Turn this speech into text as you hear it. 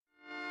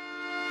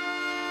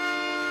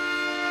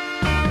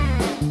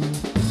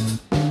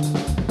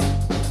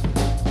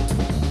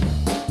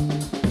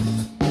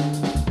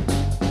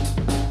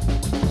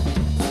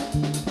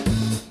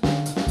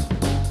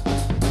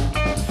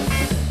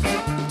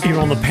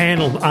on the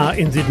panel,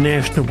 NZ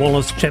National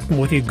Wallace Chapman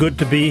with you. Good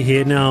to be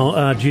here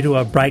now. Due to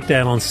a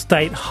breakdown on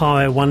State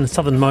Highway 1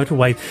 Southern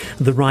Motorway,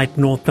 the right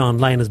northbound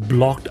lane is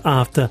blocked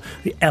after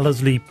the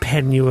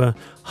Ellerslie-Panmure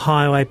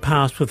Highway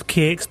passed with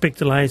care. Expect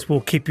delays.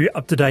 We'll keep you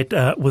up to date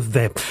with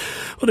that.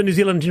 Well, the New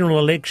Zealand general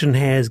election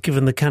has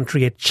given the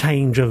country a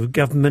change of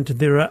government.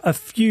 There are a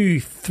few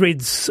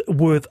threads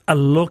worth a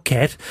look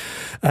at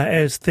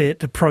as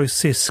that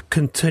process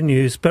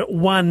continues. But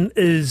one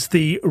is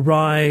the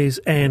rise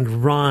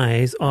and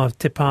rise of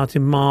Te Pati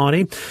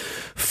Maori,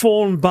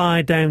 formed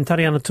by Dame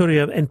Tariana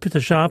Turia and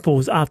Peter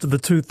Sharples after the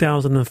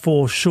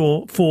 2004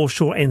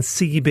 foreshore and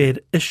seabed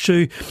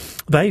issue.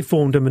 They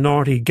formed a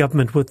minority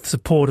government with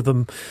support of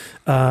them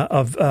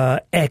of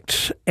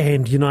ACT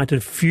and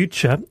United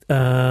Future,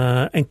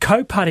 and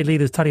co-party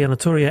leaders Tariana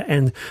Turia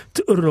and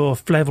Te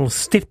Flavel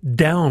stepped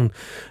down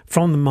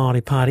from the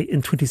Māori Party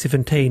in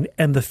 2017,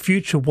 and the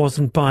future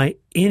wasn't by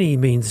any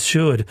means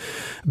assured.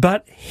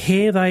 But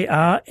here they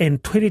are in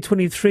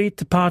 2023,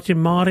 Te Pati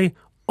Maori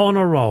on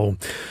a roll.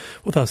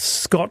 With us,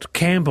 Scott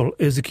Campbell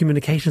is the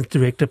Communications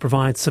Director,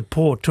 provides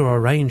support to a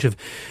range of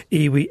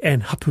iwi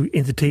and hapu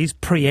entities,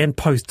 pre and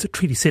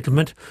post-treaty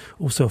settlement.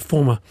 Also a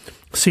former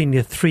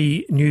Senior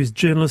 3 News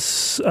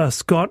journalist.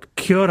 Scott,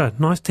 kia ora,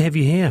 nice to have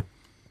you here.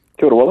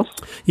 Kia ora, Wallace.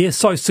 Yeah,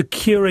 so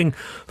securing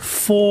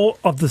 4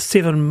 of the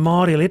 7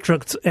 Māori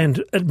electorates,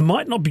 and it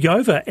might not be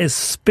over as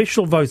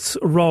special votes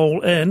roll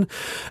in.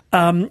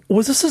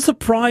 Was this a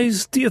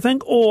surprise, do you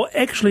think, or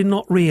actually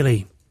not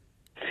really?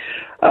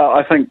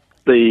 I think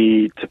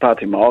the Te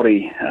Pati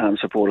Maori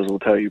supporters will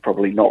tell you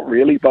probably not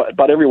really,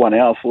 but everyone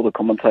else, all the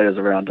commentators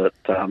around it,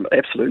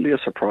 absolutely a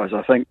surprise.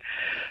 I think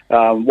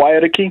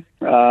Waiariki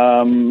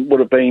would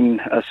have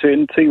been a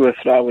certainty with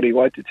Rawiri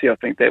Waititi. I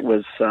think that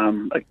was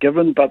a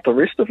given, but the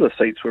rest of the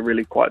seats were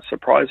really quite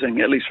surprising,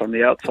 at least from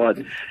the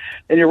outside.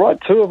 And you're right,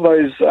 2 of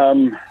those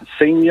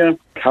senior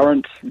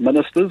current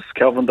ministers,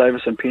 Kelvin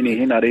Davis and Penny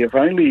Henare, have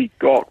only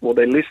got, well,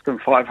 they're less than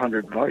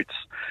 500 votes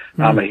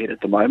ahead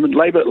at the moment.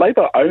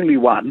 Labour only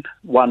won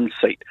 1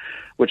 seat,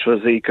 which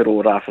was the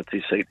Karo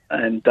Rāwhiti seat.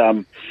 And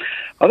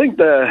I think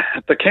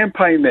the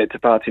campaign that Te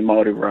Pati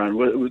Maori ran,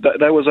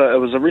 it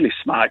was a really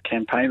smart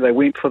campaign. They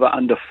went for the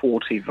under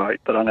 40 vote,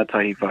 the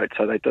rangatahi vote,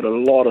 so they did a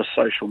lot of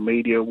social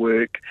media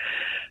work.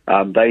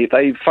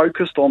 They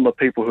focused on the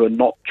people who are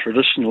not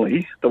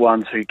traditionally the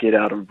ones who get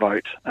out and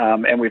vote.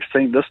 And we've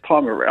seen this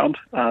time around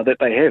that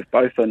they have,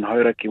 both in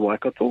Hauraki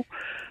Waikato,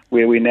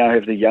 where we now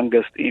have the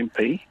youngest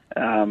MP,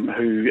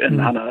 who in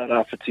Hana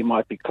Rāwhiti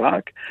might be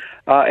Clark,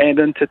 and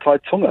in Te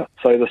Taitonga,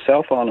 so the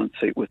South Island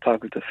seat with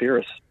Takuta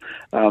Ferris.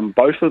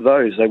 Both of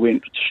those, they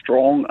went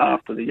strong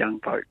after the young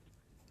vote.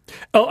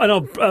 Oh, and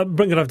I'll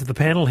bring it over to the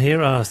panel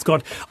here,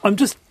 Scott. I'm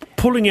just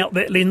pulling out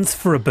that lens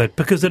for a bit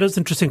because it is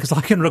interesting, because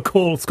I can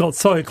recall, Scott,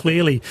 so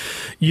clearly,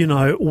 you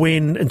know,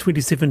 when in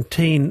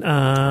 2017 Te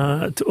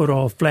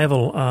Uro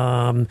Flavel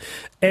and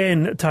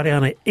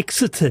Tariana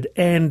exited,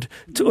 and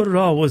Te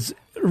Uro was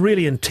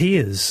really in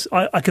tears.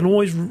 I can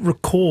always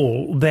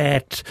recall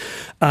that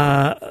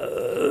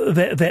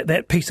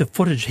that piece of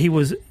footage. He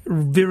was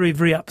very,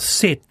 very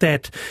upset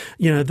that,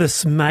 you know,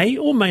 this may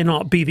or may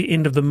not be the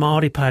end of the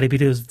Māori Party,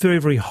 but he was very,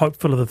 very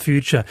hopeful of the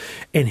future.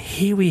 And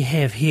here we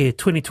have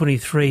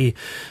 2023,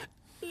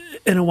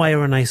 in a way, a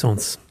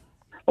renaissance.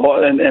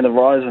 Well, and the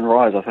rise and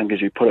rise, I think, as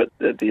you put it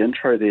at the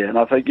intro there, and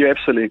I think you're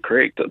absolutely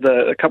correct.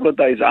 A couple of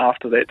days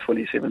after that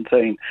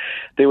 2017,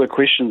 there were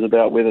questions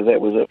about whether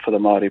that was it for the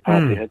Māori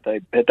Party. Had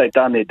they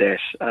done their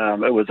dash?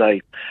 It was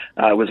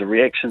a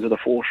reaction to the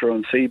foreshore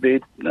and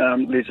seabed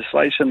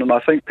legislation, and I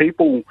think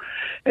people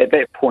at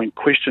that point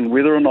questioned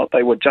whether or not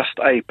they were just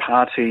a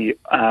party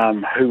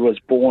who was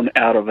born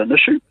out of an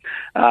issue,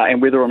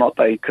 and whether or not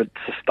they could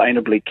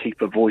sustainably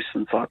keep a voice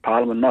inside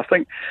Parliament. And I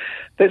think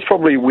that's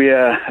probably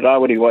where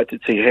Rawiri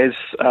Waititi has,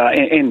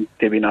 and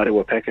Debbie Ngāti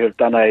Wapaka have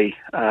done a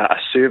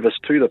service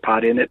to the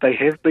party, and that they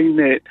have been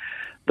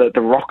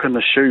the rock in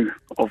the shoe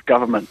of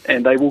government,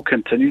 and they will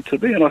continue to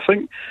be. And I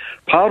think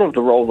part of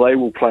the role they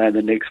will play in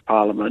the next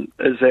Parliament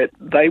is that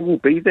they will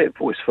be that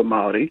voice for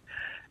Māori.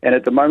 And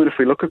at the moment, if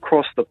we look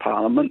across the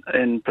Parliament,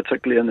 and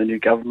particularly in the new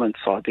government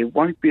side, there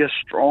won't be a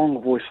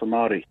strong voice for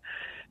Māori.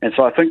 And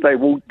so I think they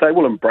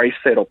will embrace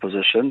that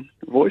opposition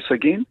voice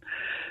again.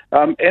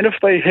 And if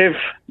they have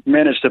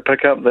managed to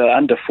pick up the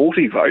under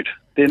 40 vote,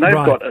 then they've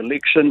got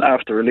election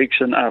after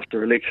election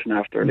after election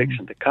after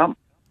election to come.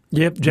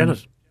 Yep,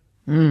 Janet.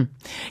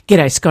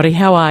 G'day, Scotty.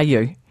 How are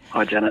you?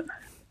 Hi, Janet.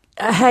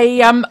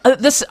 Hey,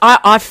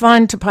 I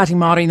find Te Pati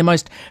Maori the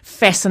most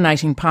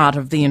fascinating part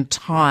of the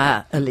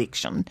entire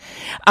election,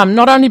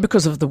 not only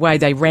because of the way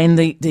they ran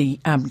the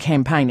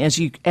campaign, as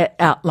you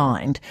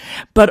outlined,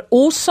 but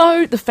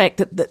also the fact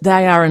that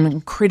they are an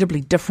incredibly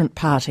different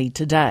party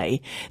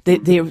today.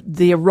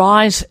 Their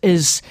rise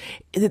is...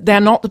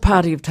 They're not the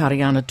party of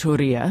Tariana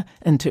Turia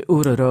and Te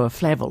Ururua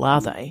Flavel,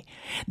 are they?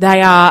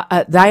 They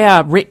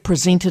are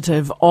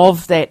representative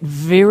of that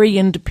very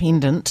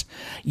independent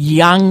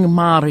young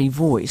Māori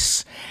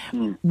voice.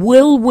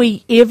 Will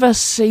we ever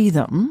see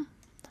them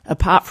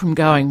apart from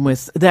going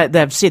with...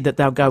 They've said that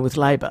they'll go with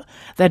Labour.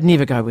 They'd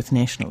never go with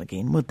National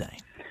again, would they?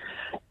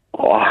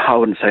 Oh, I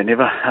wouldn't say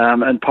never.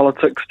 In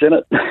politics,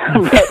 Janet.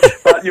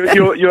 but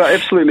you're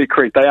absolutely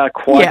correct. They are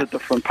quite a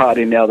different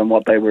party now than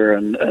what they were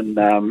in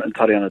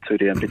Tariana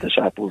Turi and Peter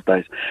Sharple's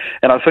days.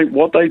 And I think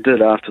what they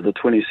did after the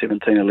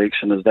 2017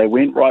 election is they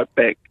went right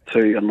back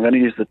to, I'm going to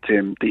use the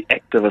term, the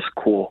activist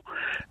core.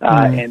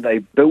 And they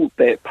built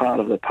that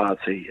part of the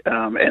party.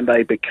 And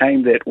they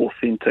became that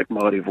authentic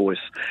Māori voice.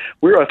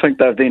 Where I think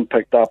they've then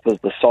picked up is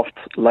the soft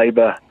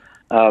Labour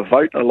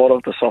vote, a lot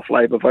of the soft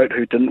Labour vote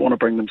who didn't want to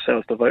bring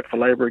themselves to vote for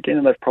Labour again,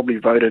 and they've probably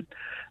voted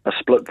a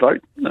split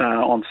vote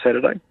on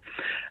Saturday.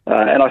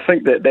 And I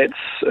think that's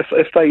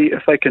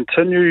if they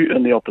continue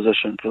in the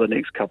opposition for the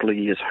next couple of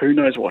years, who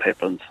knows what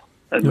happens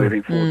in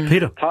moving forward.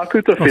 Peter.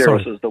 Takuta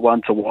Ferris is the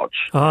one to watch.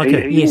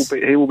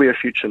 He will be a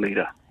future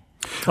leader.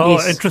 Oh,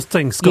 yes.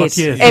 Interesting, Scott. Yes,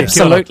 yeah,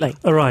 absolutely.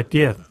 All right,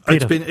 yeah.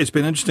 Peter. It's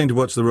been interesting to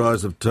watch the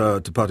rise of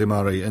Te Pati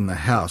Maori in the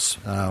House.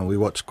 We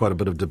watched quite a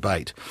bit of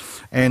debate,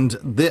 and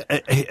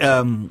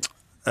Rauri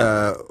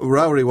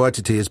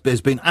Waititi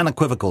has been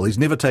unequivocal. He's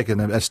never taken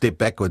a step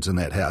backwards in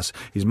that House.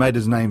 He's made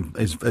his name,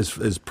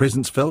 his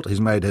presence felt.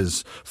 He's made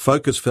his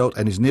focus felt,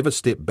 and he's never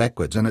stepped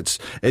backwards. And it's,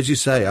 as you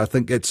say, I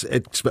think it's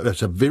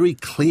a very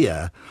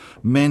clear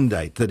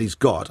mandate that he's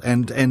got,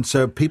 and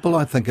so people,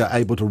 I think, are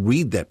able to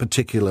read that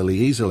particularly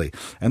easily.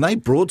 And they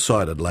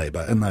broadsided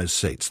Labour in those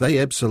seats. They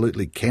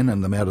absolutely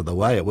cannoned them out of the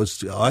way. It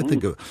was, I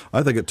think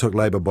it took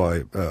Labour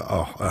by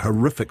a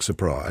horrific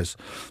surprise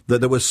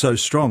that it was so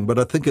strong. But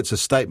I think it's a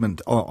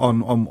statement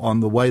on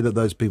the way that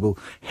those people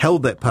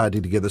held that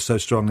party together so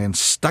strongly and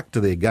stuck to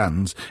their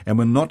guns and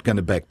were not going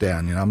to back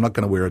down. I'm not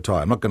going to wear a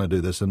tie. I'm not going to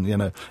do this,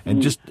 and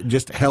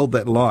just held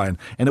that line.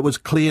 And it was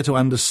clear to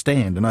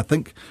understand. And I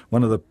think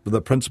one of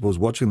the principles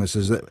watching this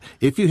is that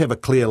if you have a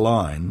clear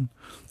line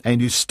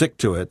and you stick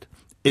to it,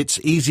 it's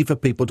easy for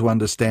people to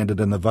understand it,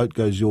 and the vote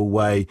goes your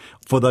way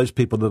for those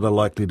people that are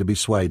likely to be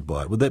swayed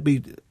by it. Would that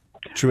be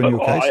true in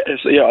your case?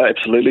 Yeah,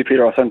 absolutely,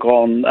 Peter. I think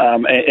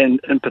and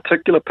in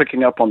particular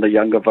picking up on the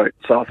younger vote.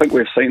 So I think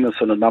we've seen this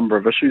in a number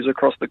of issues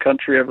across the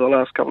country over the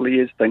last couple of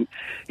years. Think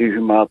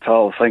Ihu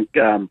Mātau, think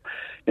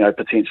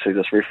potentially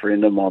this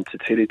referendum on Te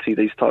Tiriti,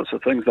 these types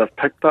of things. They've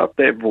picked up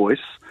that voice.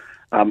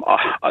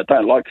 I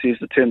don't like to use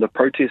the term the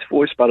protest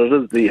voice, but it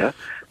is there.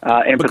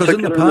 And because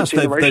in the past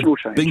they've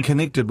change. been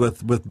connected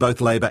with both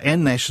Labour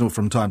and National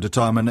from time to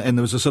time, and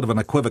there was a sort of an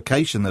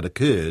equivocation that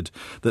occurred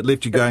that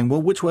left you going,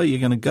 well, which way are you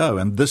going to go?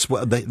 And this,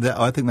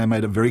 I think they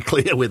made it very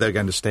clear where they're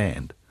going to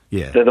stand.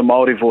 Yeah, they're the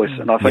Māori voice,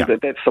 and I think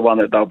that's the one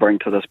that they'll bring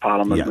to this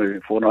Parliament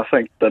moving forward. And I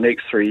think the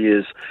next 3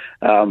 years,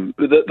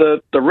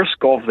 the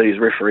risk of these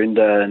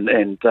referenda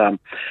and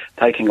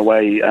taking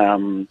away Te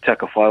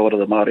Aka Whaiora,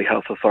 the Māori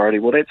Health Authority,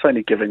 well, that's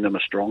only giving them a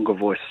stronger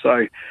voice.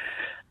 So it'll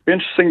be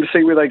interesting to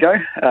see where they go,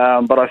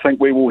 but I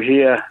think we will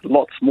hear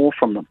lots more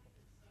from them.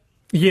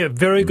 Yeah,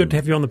 very good to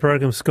have you on the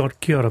program, Scott.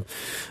 Kia ora.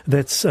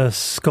 That's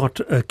Scott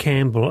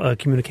Campbell,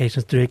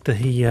 Communications Director.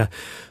 He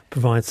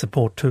provides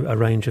support to a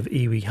range of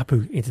iwi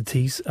hapu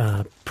entities,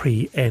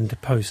 pre-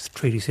 and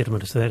post-treaty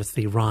settlement. So that is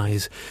the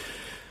rise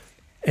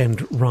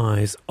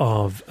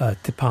of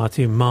Te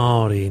Pati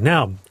Maori.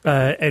 Now,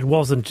 it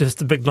wasn't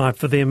just a big night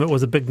for them, it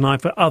was a big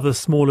night for other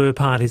smaller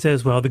parties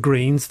as well. The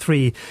Greens,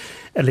 3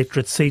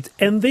 electorate seats,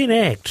 and then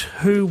ACT,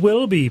 who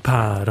will be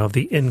part of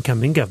the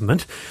incoming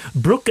government.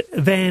 Brooke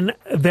Van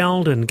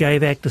Velden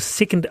gave ACT a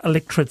second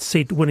electorate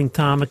seat, winning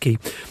Tāmaki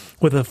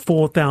with a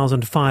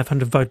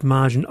 4,500 vote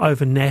margin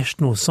over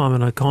National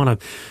Simon O'Connor.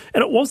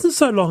 And it wasn't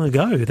so long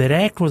ago that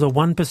ACT was a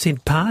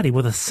 1% party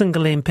with a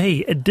single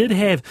MP. It did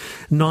have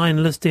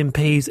 9 list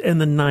MPs in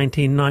the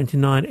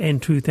 1999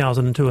 and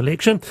 2002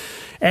 election.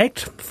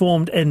 ACT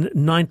formed in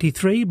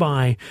 93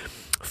 by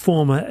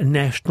former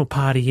National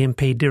Party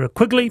MP Derek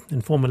Quigley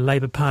and former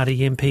Labour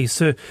Party MP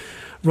Sir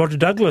Roger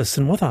Douglas.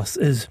 And with us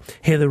is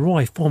Heather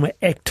Roy, former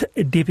ACT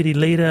Deputy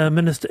Leader,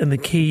 Minister in the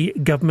key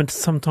government,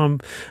 sometime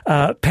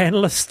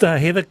panellist.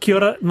 Heather, kia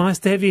ora, nice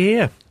to have you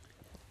here.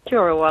 Kia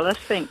ora, Wallace,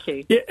 thank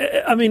you. Yeah,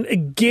 I mean,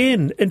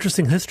 again,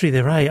 interesting history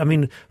there, eh? I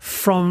mean,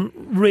 from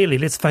really,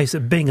 let's face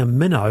it, being a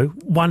minnow,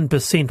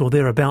 1% or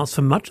thereabouts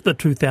for much of the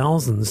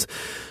 2000s,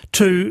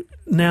 to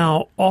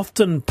now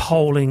often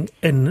polling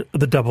in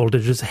the double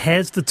digits.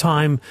 Has the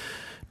time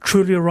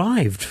truly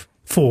arrived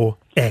for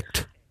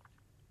ACT?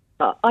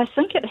 I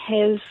think it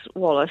has,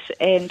 Wallace,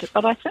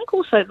 but I think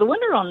also the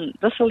winner on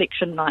this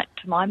election night,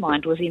 to my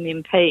mind, was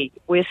MMP.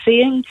 We're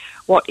seeing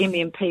what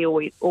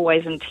MMP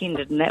always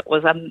intended, and that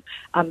was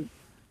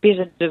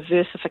better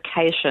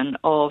diversification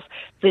or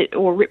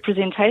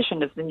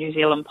representation of the New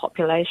Zealand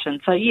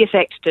population. So yes,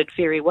 ACT did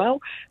very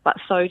well, but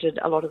so did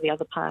a lot of the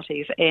other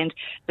parties. And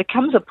there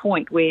comes a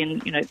point when,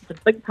 the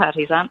big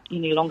parties aren't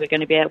any longer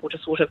going to be able to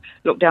sort of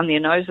look down their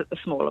nose at the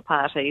smaller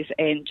parties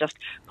and just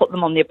put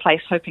them on their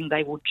place, hoping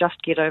they will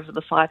just get over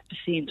the 5%.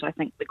 I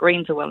think the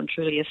Greens are well and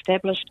truly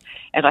established,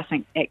 and I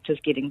think ACT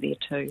is getting there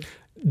too.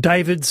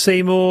 David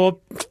Seymour,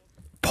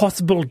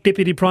 possible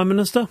Deputy Prime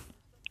Minister?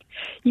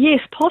 Yes,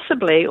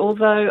 possibly,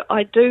 although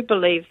I do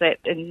believe that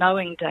in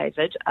knowing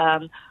David,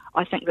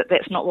 I think that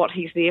that's not what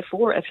he's there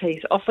for. If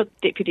he's offered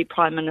Deputy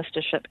Prime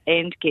Ministership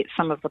and gets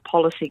some of the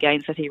policy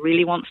gains that he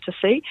really wants to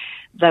see,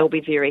 they'll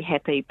be very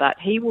happy. But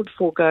he would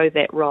forego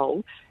that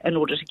role in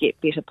order to get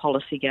better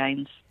policy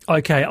gains.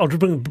 Okay, I'll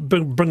bring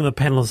the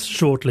panellists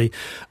shortly,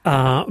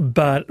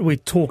 but we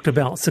talked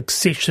about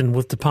succession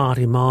with Te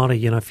Pati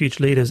Maori,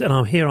 future leaders, and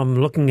I'm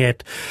looking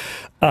at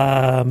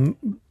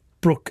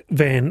Brooke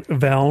Van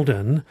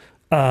Velden.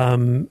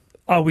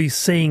 Are we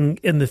seeing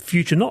in the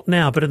future, not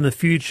now, but in the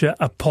future,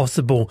 a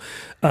possible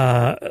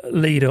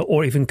leader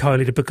or even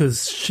co-leader,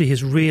 because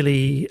she's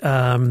really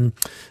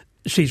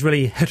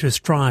hit her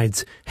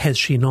strides, has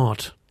she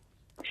not?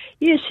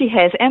 Yes, she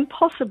has, and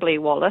possibly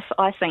Wallace.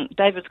 I think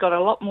David's got a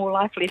lot more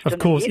life left in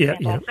him,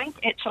 and I think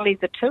actually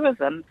the two of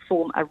them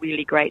form a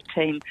really great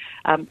team.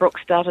 Brooke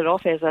started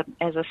off as a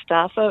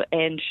staffer,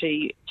 and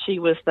she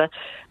was the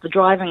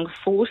driving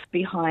force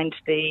behind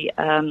the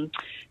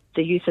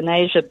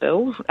euthanasia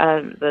bill,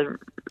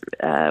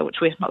 which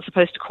we're not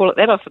supposed to call it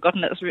that. I've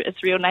forgotten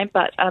its real name,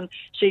 but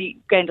she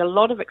gained a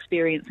lot of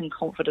experience and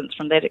confidence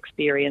from that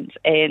experience,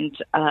 and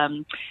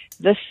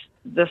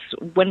this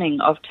winning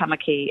of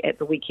Tamaki at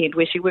the weekend,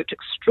 where she worked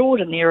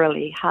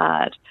extraordinarily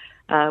hard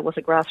with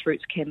a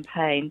grassroots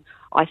campaign,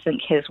 I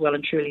think has well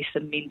and truly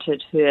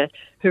cemented her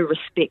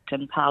respect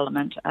in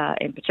Parliament,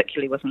 and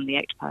particularly within the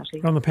ACT Party.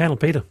 On the panel,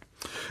 Peter.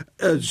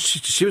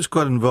 She was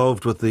quite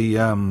involved with the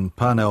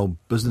Panel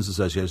Business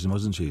Association,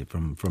 wasn't she,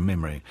 from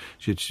memory?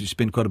 She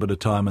spent quite a bit of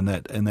time in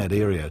that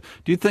area.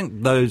 Do you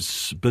think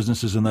those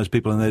businesses and those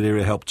people in that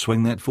area helped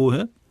swing that for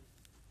her?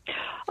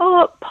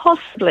 Oh,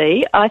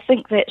 possibly. I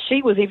think that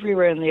she was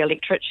everywhere in the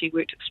electorate. She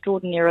worked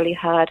extraordinarily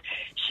hard.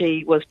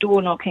 She was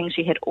door knocking.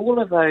 She had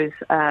all of those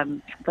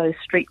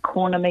street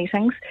corner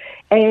meetings,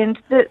 and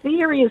the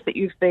areas that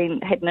you've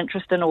had an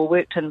interest in or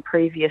worked in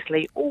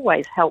previously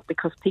always help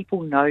because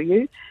people know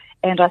you.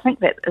 And I think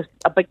that is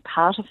a big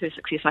part of her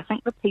success. I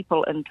think the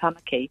people in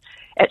Tamaki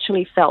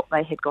actually felt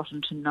they had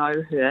gotten to know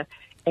her,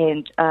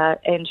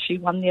 and she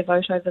won their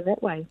vote over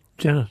that way.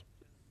 Janet.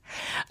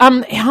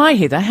 Hi,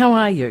 Heather. How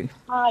are you?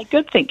 Hi,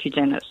 good. Thank you,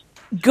 Janet.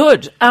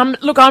 Good.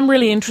 Look, I'm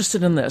really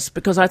interested in this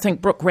because I think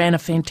Brooke ran a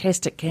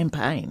fantastic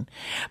campaign,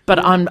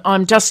 but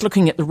I'm just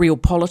looking at the real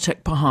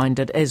politic behind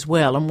it as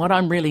well. And what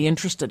I'm really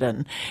interested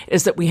in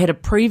is that we had a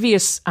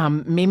previous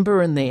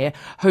member in there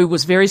who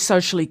was very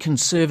socially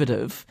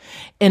conservative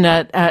in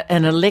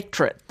an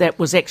electorate that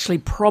was actually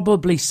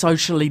probably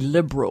socially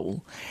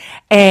liberal,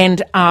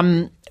 and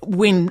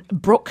when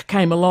Brooke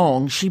came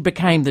along, she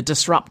became the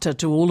disruptor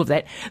to all of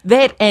that.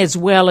 That, as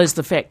well as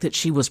the fact that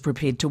she was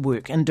prepared to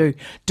work and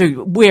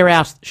wear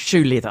out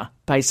shoe leather,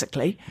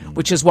 basically,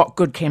 which is what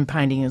good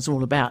campaigning is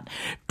all about.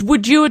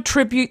 Would you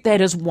attribute that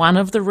as one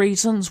of the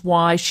reasons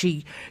why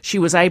she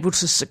was able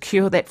to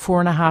secure that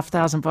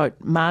 4,500 vote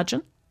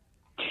margin?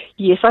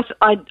 Yes,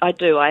 I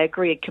do. I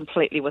agree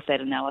completely with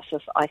that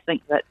analysis. I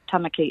think that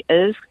Tamaki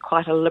is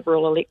quite a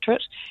liberal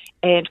electorate,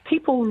 and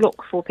people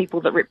look for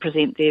people that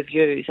represent their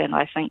views, and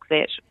I think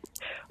that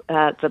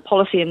the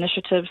policy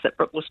initiatives that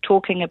Brooke was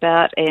talking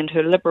about and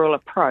her liberal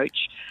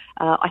approach,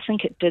 I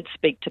think it did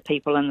speak to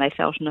people and they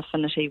felt an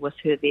affinity with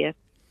her there.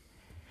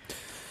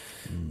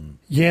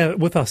 Yeah,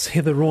 with us,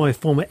 Heather Roy,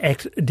 former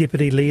ACT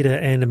Deputy Leader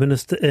and a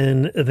Minister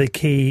in the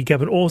Key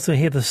Government. Also,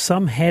 Heather,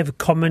 some have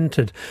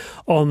commented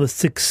on the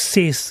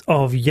success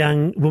of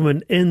young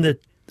women in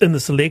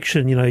this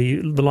election,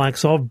 the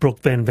likes of Brooke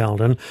Van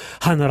Velden,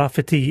 Hana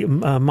Rafiti,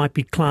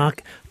 Maipi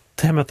Clark,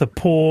 Tamitha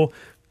Paul,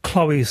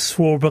 Chloe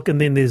Swarbrick, and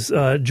then there's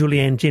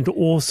Julianne Gentle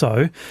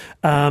also.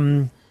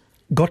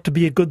 Got to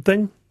be a good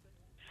thing?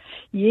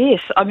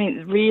 Yes, I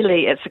mean,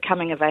 really, it's a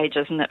coming of age,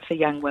 isn't it, for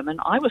young women?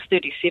 I was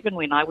 37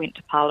 when I went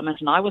to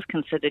Parliament, and I was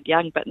considered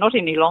young, but not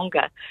any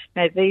longer.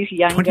 Now, these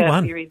younger,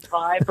 21. very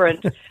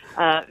vibrant,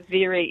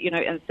 very,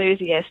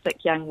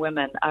 enthusiastic young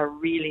women are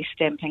really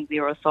stamping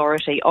their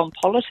authority on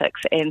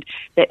politics, and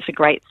that's a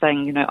great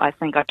thing. I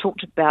think I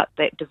talked about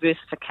that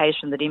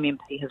diversification that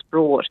MMP has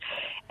brought,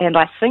 and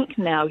I think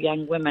now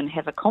young women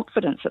have a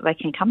confidence that they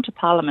can come to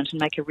Parliament and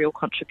make a real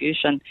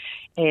contribution,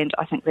 and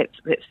I think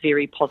that's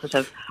very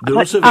positive. They're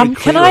also very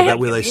clear about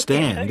where they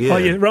stand. Yeah. Oh,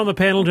 yeah, run the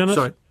panel, Janet.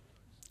 Sorry.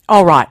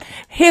 All right.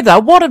 Heather,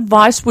 what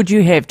advice would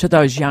you have to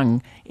those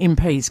young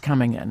MPs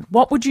coming in?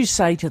 What would you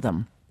say to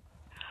them?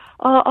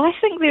 I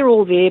think they're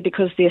all there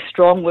because they're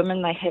strong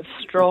women. They have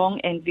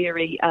strong and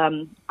very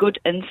good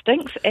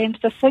instincts. And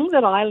the thing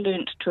that I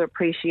learnt to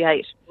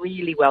appreciate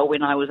really well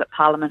when I was at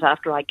Parliament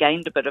after I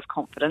gained a bit of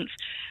confidence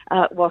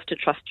was to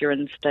trust your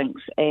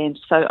instincts. And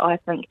so I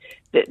think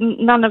that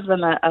none of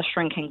them are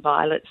shrinking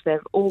violets.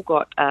 They've all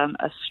got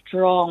a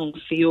strong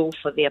feel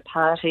for their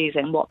parties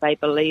and what they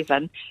believe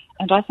in.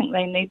 And I think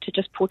they need to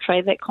just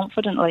portray that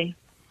confidently.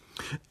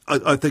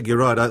 I think you're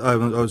right. I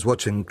was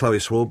watching Chloe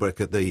Swarbrick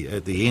at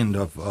the end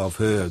of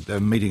her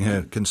meeting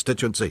her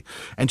constituency,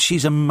 and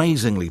she's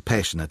amazingly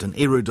passionate and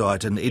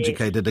erudite and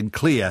educated and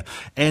clear,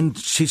 and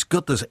she's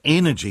got this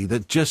energy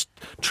that just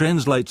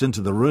translates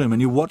into the room,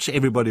 and you watch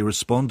everybody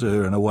respond to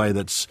her in a way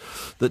that's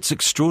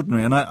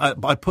extraordinary. And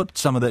I put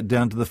some of that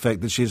down to the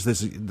fact that she's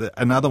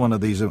another one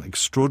of these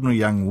extraordinary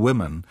young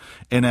women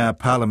in our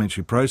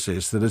parliamentary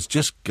process that is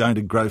just going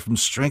to grow from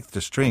strength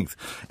to strength.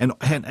 And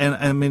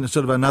I mean,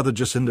 sort of another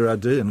Jacinda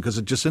Ardern, because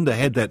Jacinda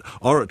had that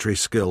oratory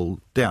skill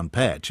down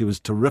pat. She was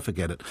terrific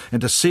at it. And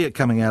to see it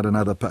coming out in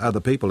other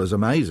people is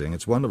amazing.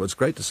 It's wonderful. It's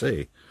great to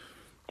see.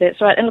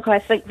 That's right. And look, I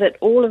think that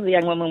all of the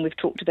young women we've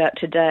talked about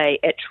today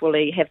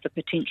actually have the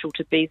potential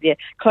to be there.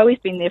 Chloe's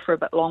been there for a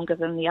bit longer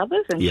than the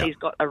others, and she's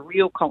got a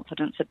real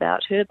confidence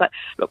about her. But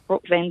look,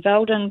 Brooke Van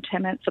Velden,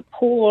 Tamantha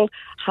Paul,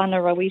 Hana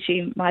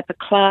Rawiti, Maipa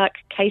Clark,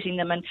 Katie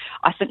Nimmin,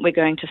 I think we're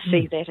going to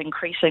see that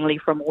increasingly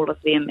from all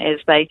of them as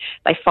they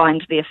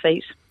find their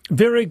feet.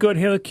 Very good,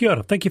 Heather. Kia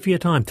ora. Thank you for your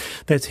time.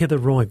 That's Heather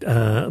Roy,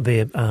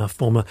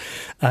 former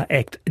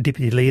ACT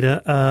Deputy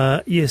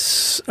Leader.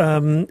 Yes,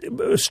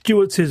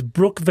 Stuart says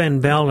Brooke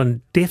Van Velden,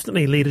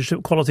 definitely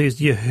leadership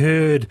qualities. You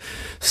heard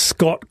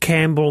Scott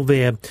Campbell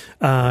there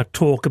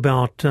talk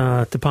about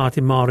Te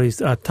Pati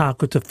Maori's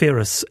Taku Te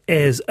Wheres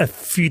as a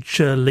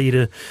future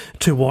leader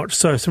to watch.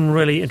 So some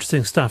really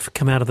interesting stuff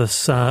come out of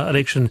this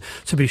election,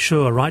 to be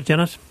sure. Right,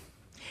 Janet?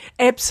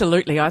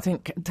 Absolutely. I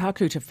think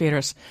Taku Te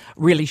Wheres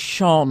really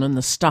shone in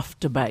the stuff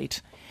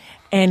debate.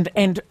 And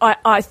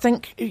I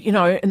think, you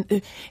know,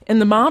 in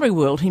the Māori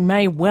world, he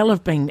may well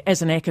have been,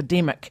 as an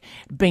academic,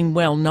 been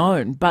well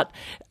known, but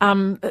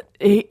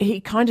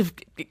he kind of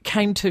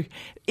came to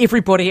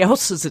everybody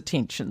else's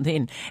attention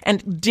then.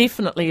 And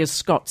definitely, as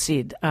Scott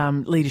said,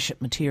 leadership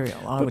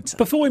material, I would say.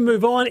 Before we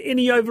move on,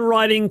 any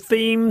overriding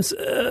themes,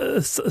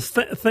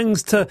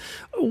 things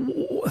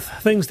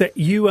that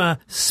you are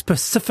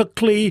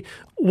specifically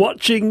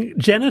watching,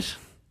 Janet?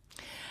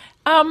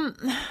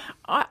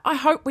 I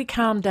hope we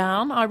calm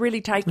down. I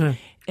really take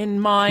in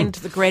mind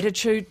the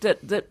gratitude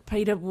that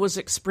Peter was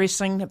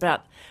expressing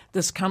about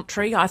this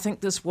country. I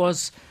think this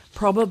was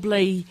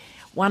probably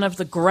one of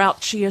the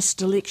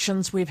grouchiest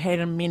elections we've had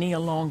in many a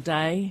long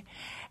day.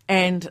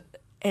 And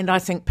I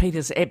think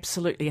Peter's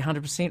absolutely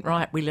 100%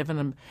 right. We live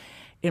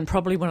in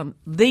probably one of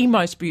the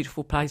most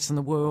beautiful places in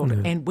the world,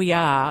 and we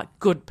are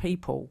good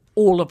people,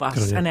 all of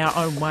us, in our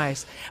own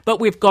ways. But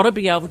we've got to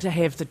be able to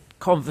have the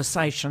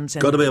conversations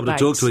and got to be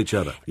debates. Able to talk to each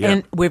other,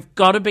 and we've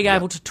got to be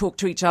able to talk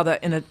to each other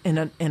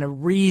in a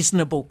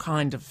reasonable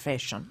kind of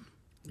fashion.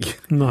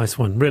 Nice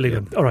one, really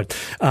good. All right,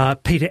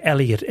 Peter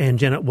Elliott and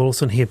Janet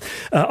Wilson here.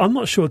 I'm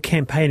not sure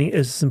campaigning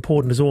is as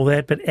important as all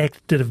that, but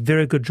ACT did a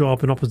very good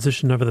job in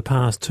opposition over the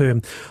past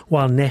term,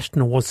 while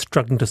National was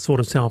struggling to sort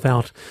itself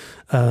out.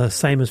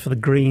 Same as for the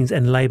Greens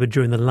and Labour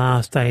during the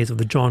last days of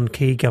the John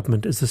Key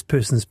government, is this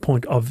person's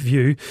point of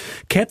view.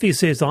 Kathy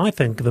says, I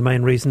think the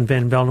main reason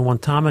Van Velden won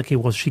Tamaki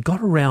was she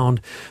got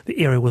around the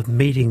area with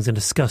meetings and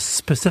discussed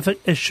specific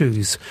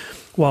issues,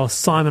 while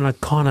Simon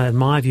O'Connor, in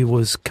my view,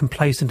 was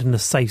complacent in a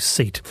safe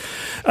seat.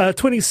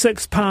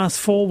 26 past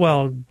 4,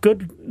 well,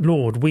 good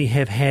Lord, we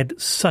have had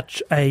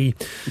such a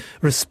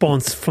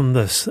response from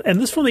this. And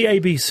this from the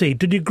ABC.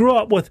 Did you grow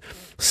up with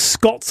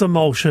Scott's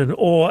Emulsion,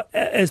 or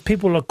as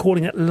people are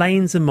calling it,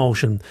 Lane's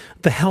Emulsion,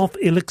 the health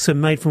elixir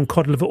made from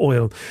cod liver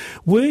oil?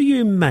 Were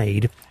you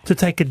made to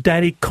take a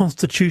daily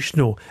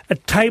constitutional, a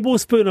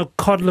tablespoon of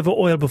cod liver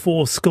oil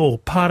before school,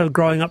 part of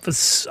growing up for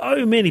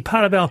so many,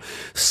 part of our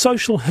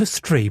social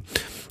history?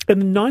 In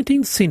the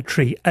 19th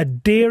century, a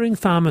daring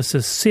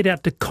pharmacist set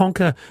out to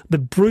conquer the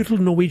brutal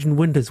Norwegian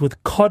winters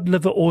with cod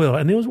liver oil,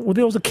 and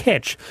there was a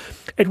catch.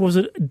 It was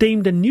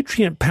deemed a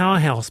nutrient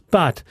powerhouse,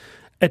 but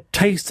it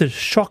tasted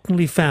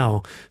shockingly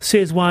foul.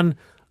 Says one,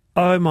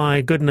 oh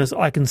my goodness,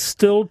 I can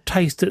still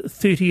taste it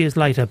 30 years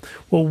later.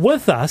 Well,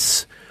 with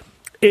us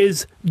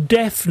is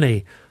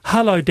Daphne.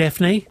 Hello,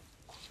 Daphne.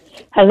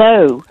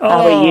 Hello, how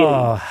are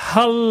you?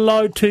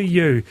 Hello to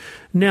you.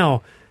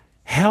 Now,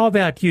 how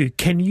about you?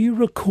 Can you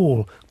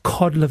recall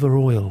cod liver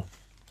oil?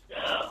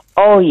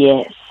 Oh,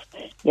 yes.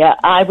 Yeah,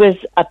 I was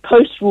a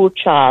post-war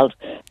child,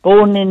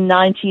 born in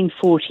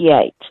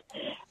 1948.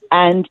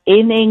 And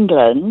in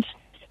England,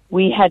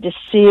 we had a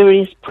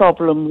serious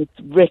problem with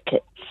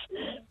rickets,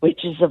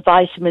 which is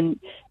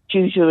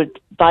due to a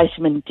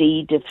vitamin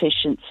D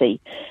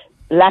deficiency,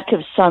 lack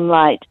of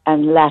sunlight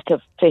and lack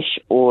of fish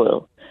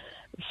oil.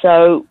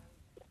 So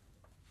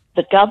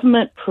the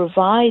government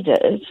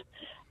provided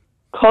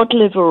cod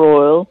liver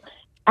oil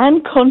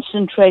and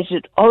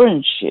concentrated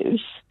orange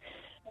juice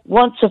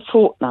once a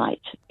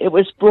fortnight. It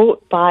was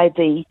brought by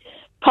the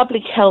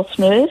public health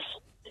nurse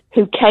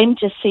who came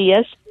to see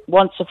us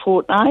once a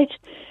fortnight,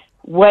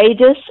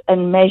 weighed us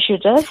and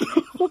measured us.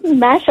 It didn't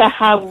matter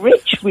how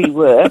rich we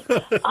were.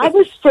 I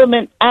was from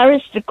an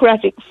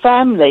aristocratic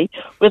family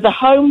with a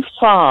home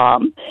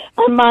farm,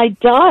 and my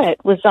diet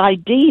was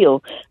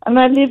ideal, and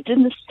I lived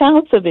in the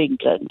south of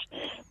England.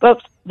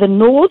 But the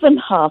northern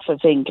half of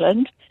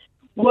England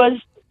was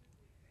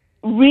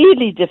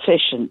really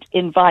deficient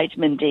in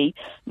vitamin D,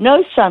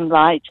 no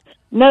sunlight,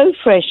 no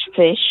fresh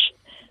fish,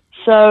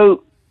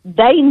 so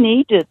they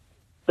needed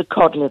the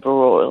cod liver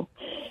oil.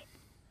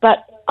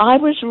 But I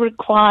was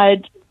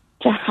required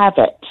to have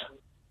it.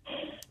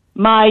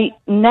 My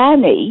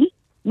nanny,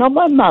 not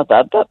my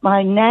mother, but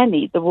my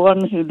nanny, the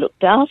one who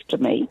looked after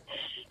me,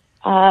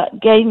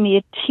 gave me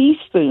a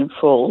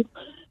teaspoonful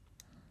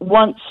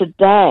once a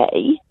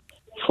day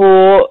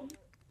for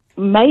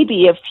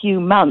maybe a few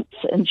months,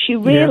 and she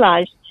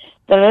realized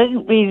that I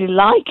didn't really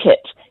like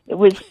it. It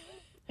was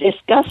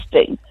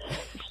disgusting.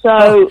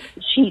 So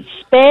she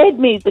spared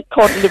me the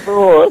cod liver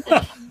oil,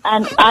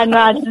 and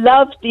I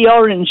loved the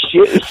orange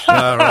juice.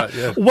 Right,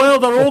 yeah. Well,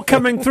 they're all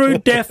coming through,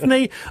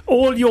 Daphne,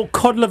 all your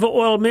cod liver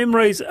oil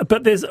memories,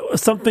 but there's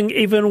something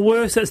even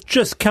worse that's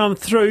just come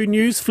through.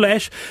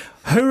 Newsflash,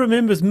 who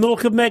remembers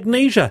milk of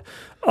magnesia?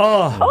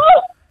 Oh,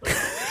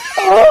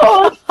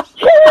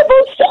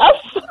 Terrible stuff.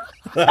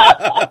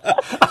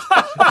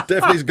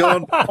 Daphne's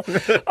gone.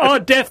 Oh,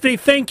 Daphne,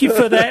 thank you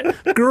for that.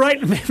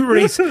 Great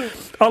memories.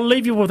 I'll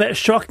leave you with that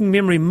shocking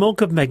memory,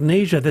 milk of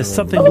magnesia. There's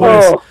something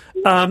worse.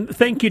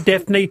 Thank you,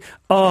 Daphne.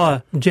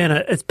 Oh,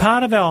 Janet, it's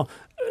part of our...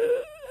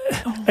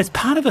 it's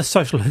part of a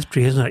social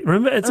history, isn't it?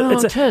 Remember,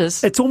 it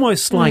is. It's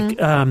almost like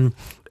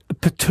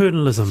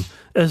paternalism,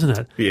 isn't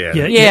it?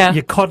 Yeah.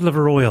 Your cod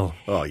liver oil.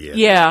 Oh,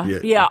 yeah.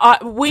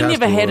 Yeah. We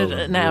never had it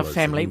in our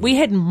family. We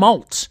had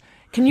malt.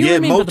 Can you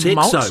remember the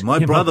malt? Maltexo. My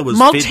brother was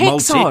fed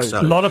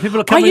Maltexo. A lot of people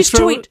are coming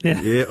through. I used to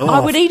eat. I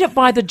would eat it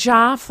by the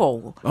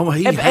jarful. Oh, well,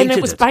 he hated and it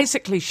was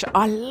basically.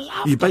 I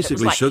loved it. Basically it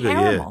was like sugar.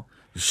 caramel.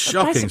 Yeah,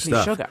 shocking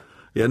stuff. Sugar.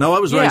 Yeah, no, I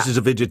was raised as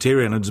a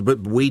vegetarian. It was a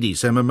bit weedy,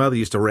 so my mother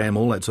used to ram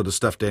all that sort of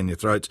stuff down your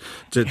throats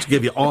to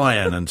give you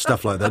iron and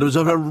stuff like that. It was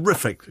a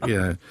horrific,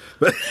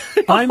 But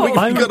I'm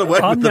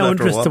now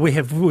interested.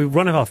 We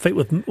run off our feet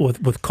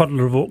with cod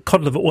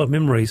liver oil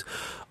memories.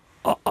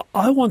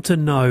 I want to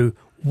know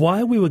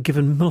why we were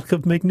given milk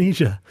of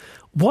magnesia.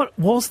 What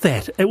was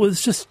that? It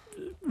was just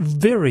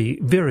very,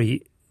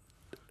 very...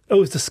 It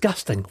was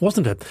disgusting,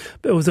 wasn't it?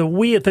 It was a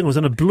weird thing. It was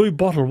in a blue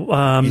bottle.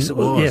 Yes, it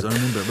was. I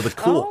remember it with a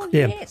cork. Oh,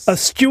 yes.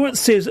 Stuart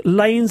says,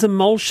 Lane's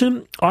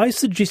emulsion. I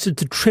suggested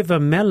to Trevor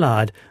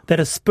Mallard that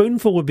a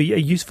spoonful would be a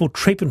useful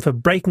treatment for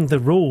breaking the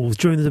rules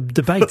during the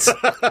debates.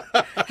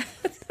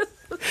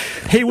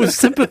 He was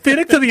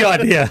sympathetic to the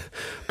idea,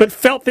 but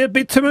felt there'd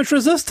be too much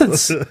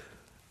resistance.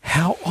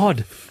 How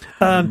odd.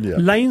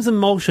 Lane's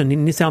emulsion,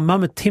 yes, our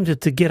mum attempted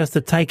to get us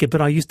to take it,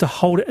 but I used to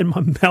hold it in my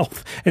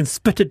mouth and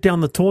spit it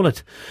down the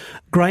toilet.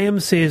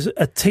 Graham says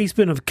a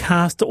teaspoon of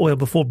castor oil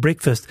before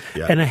breakfast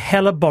and a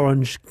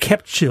helleborage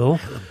capsule.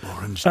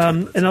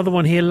 Another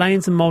one here,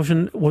 Lane's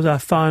emulsion was our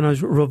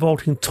Whānau's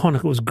revolting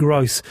tonic. It was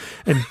gross.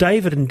 And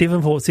David in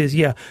Devonport says,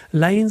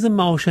 Lane's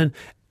emulsion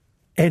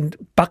and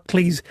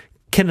Buckley's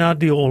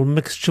Canadiol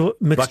mixture.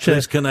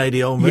 Buckley's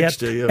Canadiol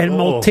mixture. And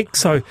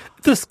Maltexo.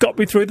 This got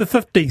me through the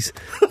 50s.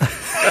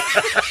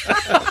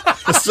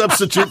 A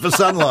substitute for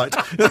sunlight.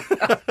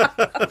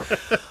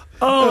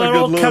 They're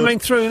all coming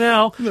through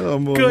now. Oh,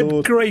 my Good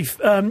Lord. grief.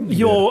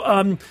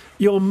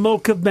 Your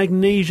milk of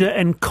magnesia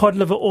and cod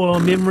liver oil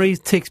memories,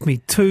 text me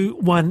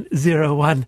 2101.